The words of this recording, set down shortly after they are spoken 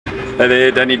Hey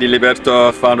there, Danny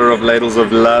Diliberto, founder of Ladles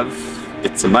of Love.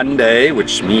 It's a Monday,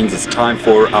 which means it's time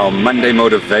for our Monday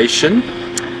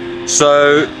motivation.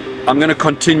 So I'm going to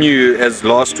continue as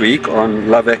last week on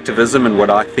love activism and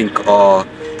what I think are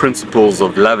principles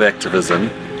of love activism.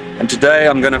 And today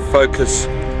I'm going to focus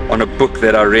on a book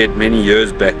that I read many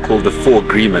years back called The 4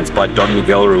 Agreements by Don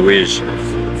Miguel Ruiz.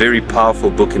 Very powerful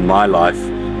book in my life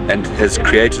and has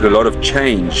created a lot of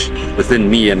change within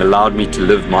me and allowed me to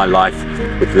live my life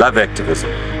with love activism.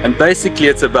 And basically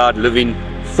it's about living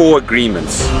 4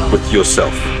 agreements with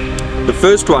yourself. The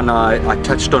first one I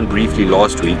touched on briefly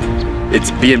last week. It's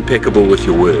be impeccable with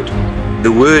your word.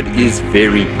 The word is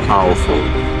very powerful.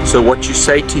 So what you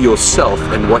say to yourself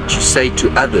and what you say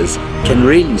to others can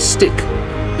really stick.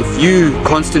 If you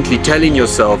constantly telling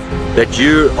yourself that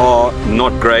you are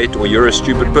not great or you're a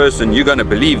stupid person, you're going to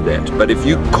believe that. But if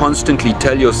you constantly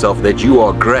tell yourself that you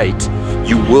are great,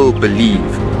 you will believe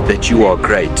that you are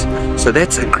great. So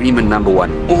that's agreement number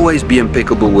 1. Always be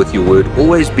impeccable with your word.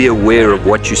 Always be aware of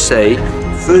what you say,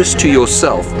 first to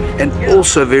yourself, and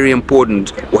also very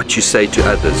important, what you say to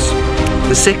others.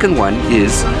 The second one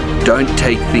is don't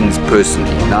take things personally.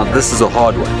 Now this is a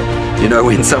hard one. You know,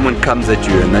 when someone comes at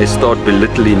you and they start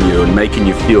belittling you and making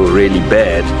you feel really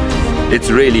bad, it's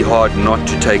really hard not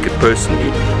to take it personally.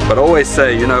 But I always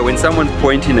say, you know, when someone's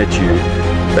pointing at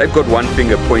you, they've got one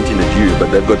finger pointing at you,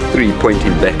 but they've got 3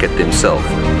 pointing back at themselves.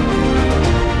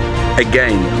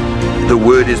 Again, the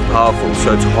word is powerful,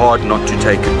 so it's hard not to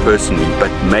take it personally,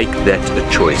 but make that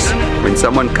a choice. When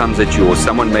someone comes at you or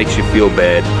someone makes you feel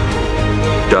bad,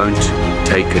 don't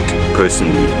take it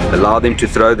personally. Allow them to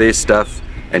throw their stuff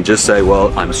and just say,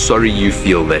 well, I'm sorry you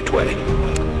feel that way.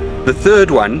 The third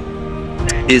one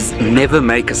is never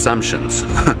make assumptions.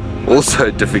 Also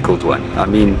a difficult one. I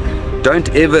mean, don't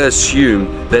ever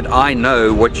assume that I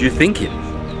know what you're thinking.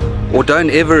 Or don't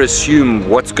ever assume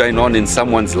what's going on in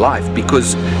someone's life,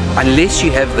 because unless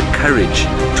you have the courage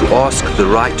to ask the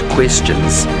right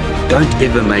questions, don't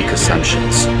ever make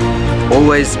assumptions.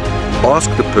 Always ask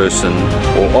the person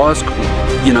or ask,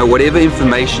 you know, whatever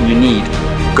information you need.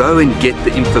 Go and get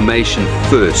the information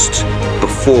first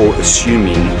before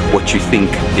assuming what you think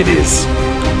it is.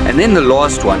 And then the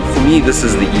last one, for me this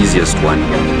is the easiest one,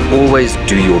 always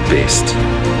do your best.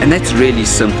 And that's really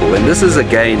simple. And this is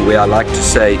again where I like to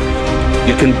say,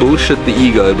 you can bullshit the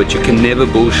ego, but you can never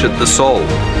bullshit the soul.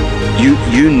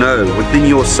 You know within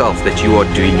yourself that you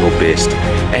are doing your best.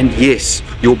 And yes,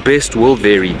 your best will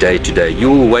vary day to day.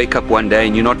 You will wake up one day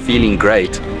and you're not feeling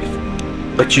great,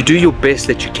 but you do your best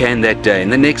that you can that day,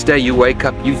 and the next day you wake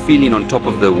up, you're feeling on top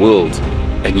of the world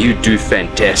and you do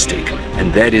fantastic.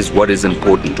 And that is what is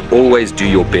important. Always do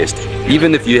your best.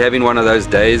 Even if you're having one of those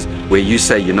days where you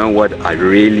say, you know what, I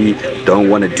really don't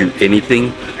want to do anything,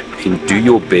 you can do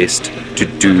your best to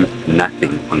do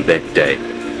nothing on that day.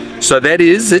 So that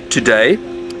is it today.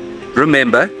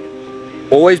 Remember,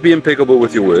 always be impeccable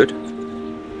with your word.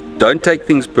 Don't take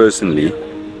things personally.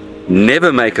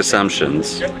 Never make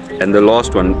assumptions. And the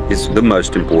last one is the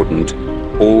most important.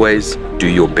 Always do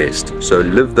your best. So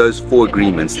live those 4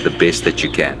 agreements the best that you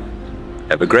can.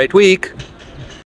 Have a great week.